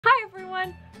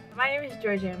everyone, my name is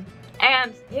Georgia,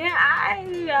 and yeah,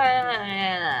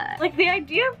 I like the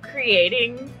idea of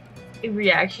creating a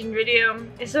reaction video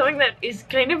is something that is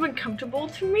kind of uncomfortable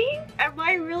to me. Am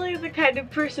I really the kind of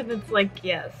person that's like,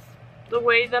 yes, the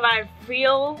way that I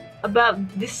feel about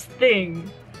this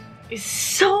thing is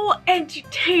so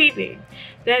entertaining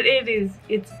that it is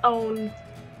its own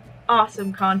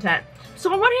awesome content.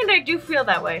 So on one hand, I do feel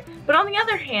that way, but on the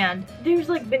other hand, there's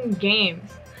like been games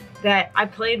that I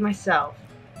played myself,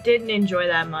 didn't enjoy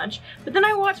that much, but then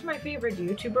I watched my favorite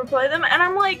YouTuber play them, and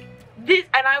I'm like, this,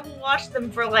 and I will watch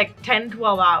them for like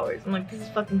 10-12 hours. I'm like, this is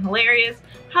fucking hilarious.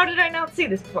 How did I not see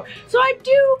this before? So I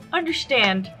do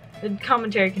understand that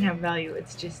commentary can have value,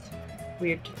 it's just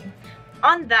weird to me.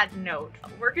 On that note,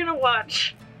 we're gonna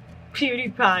watch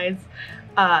PewDiePie's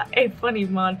A Funny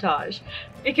Montage,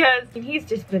 because he's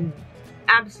just been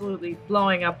absolutely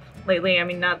blowing up lately. I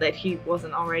mean, not that he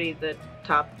wasn't already the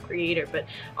top creator, but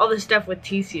all this stuff with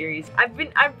T-Series. I've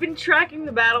been tracking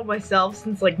the battle myself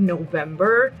since like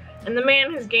November, and the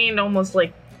man has gained almost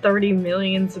like 30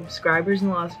 million subscribers in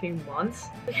the last few months.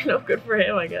 You know, good for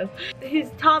him, I guess.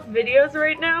 His top videos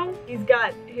right now, he's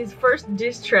got his first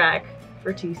diss track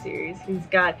for T-Series. He's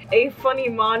got A Funny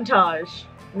Montage,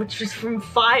 which was from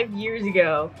 5 years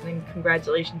ago, and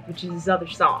Congratulations, which is his other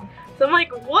song. So I'm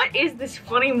like, what is this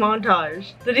funny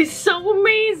montage that is so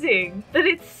amazing that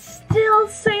it's still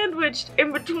sandwiched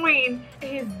in between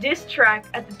his diss track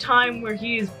at the time where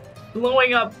he is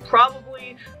blowing up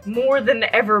probably more than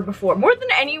ever before. More than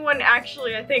anyone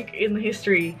actually, I think, in the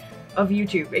history of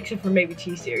YouTube, except for maybe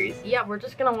T-Series. Yeah, we're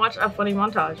just gonna watch A Funny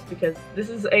Montage because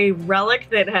this is a relic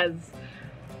that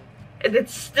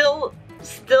it's still I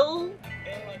feel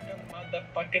like I'm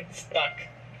motherfucking stuck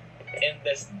in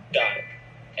this dark.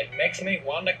 It makes me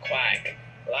wanna quack.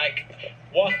 Like,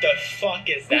 what the fuck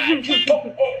is that? Oh, you're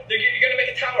gonna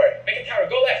make a tower. Make a tower.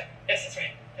 Go left. Yes, that's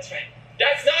right. That's right.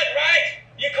 That's not right.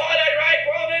 You call that right,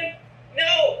 Robin?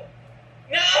 No.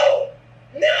 No.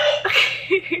 No. No,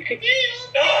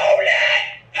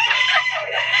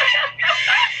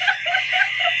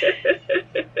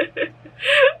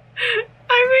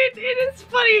 I mean, it is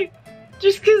funny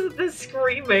just because of the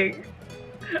screaming,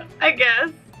 I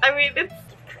guess. I mean, it's...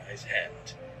 Surprise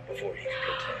hand before he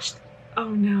could protest. Oh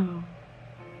no.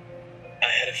 I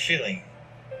had a feeling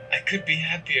I could be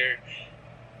happier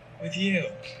with you.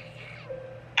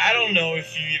 I don't know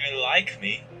if you even like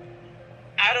me.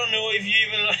 I don't know if you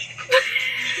even like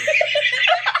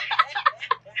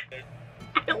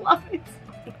I love it so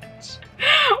much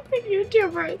when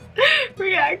YouTubers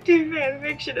react to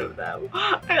fanfiction of them.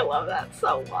 I love that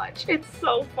so much. It's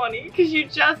so funny because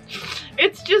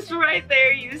it's just right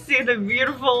there. You see the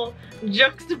beautiful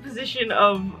juxtaposition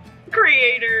of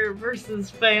creator versus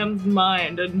fan's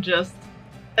mind, and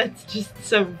it's just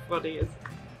so funny.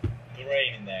 the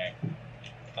rain in there.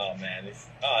 Oh man, this.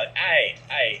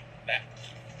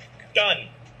 Done.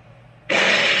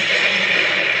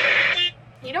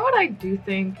 You know what I do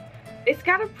think? It's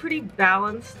got a pretty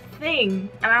balanced thing,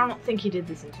 and I don't think he did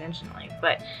this intentionally,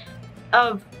 but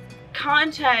of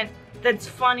content that's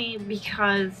funny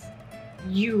because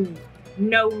you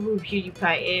know who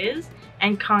PewDiePie is,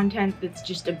 and content that's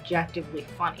just objectively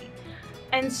funny.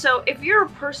 And so if you're a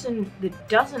person that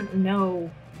doesn't know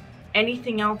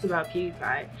anything else about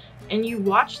PewDiePie, and you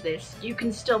watch this, you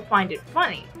can still find it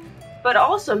funny. But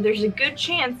also, there's a good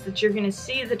chance that you're gonna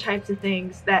see the types of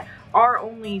things that are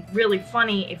only really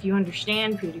funny if you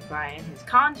understand PewDiePie and his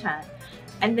content,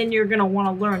 and then you're gonna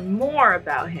wanna learn more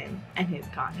about him and his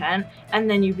content, and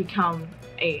then you become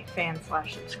a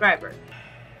fan/subscriber.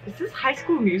 Is this High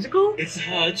School Musical? It's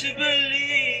hard to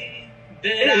believe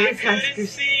that I could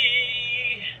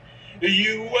see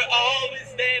you were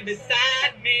always there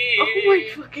beside me. Oh my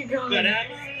fucking god. But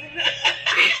I'm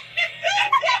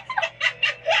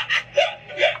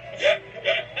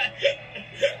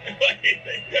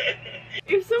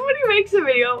If somebody makes a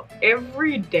video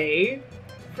every day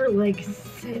for like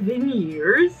 7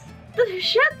 years, the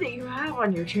shit that you have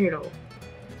on your channel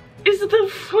is the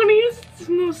funniest,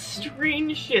 most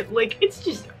strange shit. Like, it's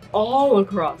just all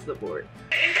across the board.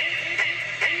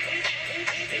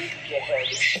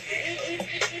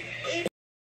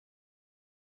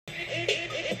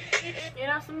 You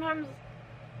know, sometimes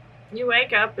you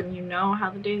wake up and you know how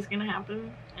the day's gonna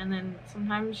happen, and then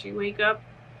sometimes you wake up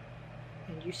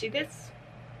and you see this.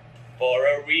 for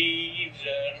a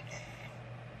reason.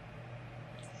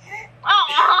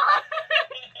 Aww.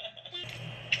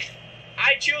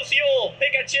 I choose you,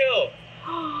 Pikachu.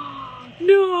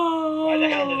 No. Why the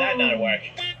hell did that not work?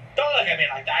 Don't look at me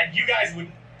like that. You guys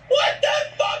would. What the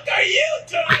fuck are you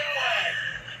doing?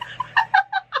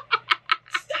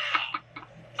 Stop!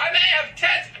 I may have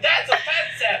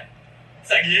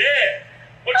like, yeah.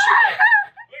 What you doing?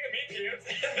 Look at me, penis.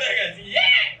 Look at yeah.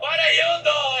 What are you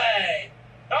doing?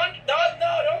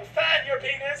 Don't fan your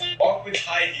penis. Walk with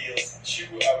high heels. Chew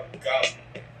our gum.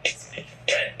 Speak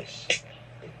French.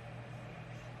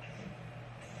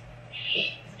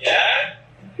 Yeah.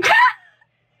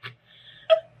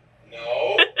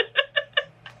 No.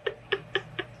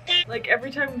 Like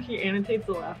every time he annotates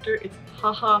the laughter, it's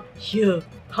haha yeah,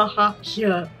 haha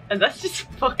yeah, and that's just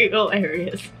fucking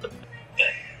hilarious. Don't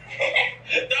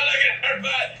look at her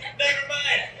butt. Never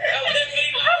mind.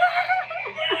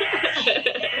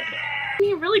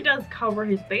 He really does cover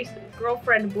his bases.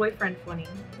 Girlfriend, boyfriend funny,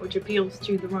 which appeals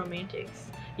to the romantics.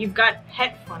 You've got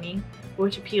pet funny,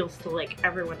 which appeals to like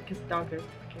everyone because dogs are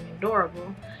fucking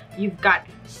adorable. You've got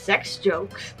sex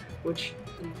jokes, which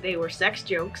they were sex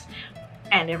jokes,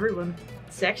 and everyone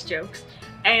sex jokes.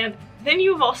 And then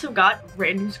you've also got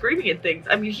random screaming at things.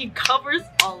 I mean, he covers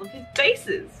all of his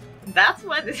bases. That's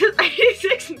why this is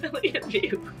 86 million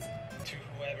views. To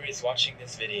whoever is watching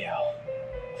this video,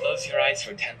 close your eyes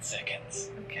for 10 seconds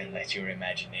and let your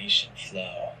imagination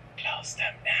flow. Close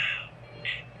them now.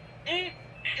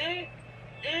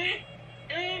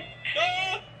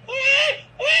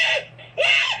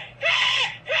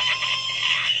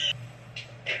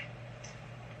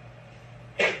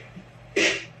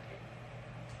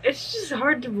 It's just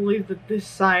hard to believe that this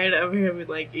side of him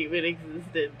like even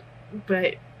existed,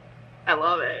 but I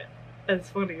love it. It's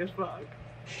funny as fuck.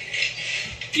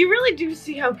 You really do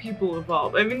see how people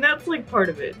evolve. I mean, that's like part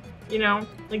of it, you know?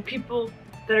 Like people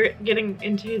that are getting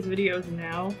into his videos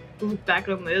now look back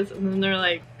on this and then they're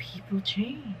like, people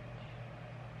change.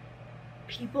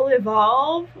 People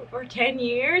evolve for 10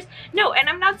 years. No, and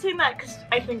I'm not saying that because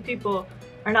I think people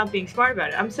are not being smart about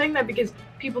it. I'm saying that because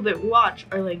people that watch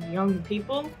are like young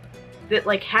people that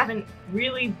like haven't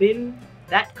really been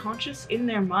that conscious in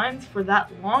their minds for that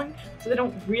long, so they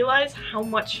don't realize how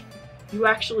much you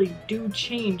actually do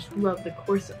change throughout the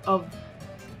course of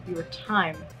your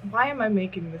time. Why am I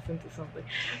making this into something?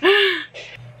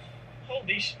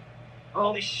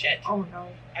 Holy shit. Oh no.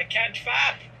 I can't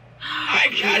fap. I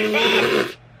can't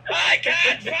fap. I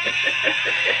can't fap.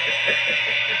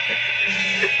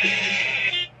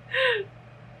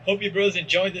 Hope you bros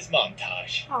enjoyed this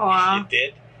montage. Aww. If you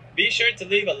did, be sure to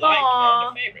leave a like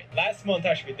and a favorite. Last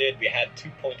montage we did, we had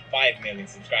 2.5 million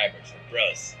subscribers,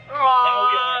 bros. Aww. Now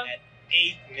we are at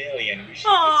 8 million, which is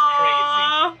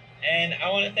crazy. And I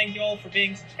want to thank you all for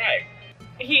being subscribed.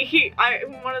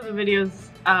 One of the videos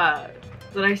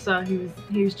that I saw,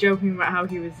 he was joking about how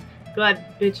he was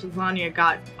glad Bitch Lasagna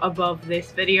got above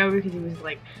this video because he was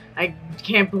like, I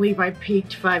can't believe I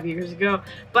peaked 5 years ago.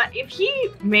 But if he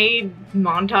made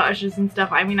montages and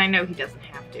stuff, I mean, I know he doesn't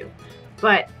have to,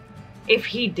 but if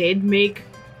he did make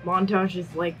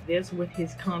montages like this with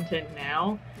his content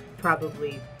now,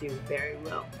 probably do very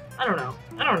well. I don't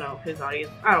know his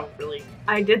audience.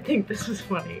 I did think this was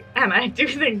funny, and I do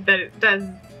think that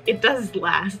it does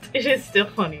last. It is still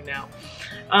funny now.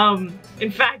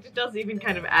 In fact, it does even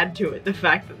kind of add to it, the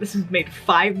fact that this was made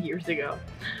 5 years ago.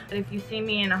 And if you see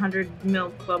me in 100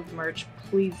 mil club merch,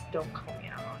 please don't call me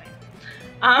out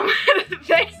on it.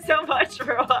 Thanks so much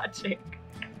for watching.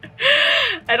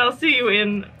 And I'll see you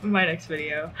in my next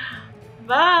video.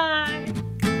 Bye!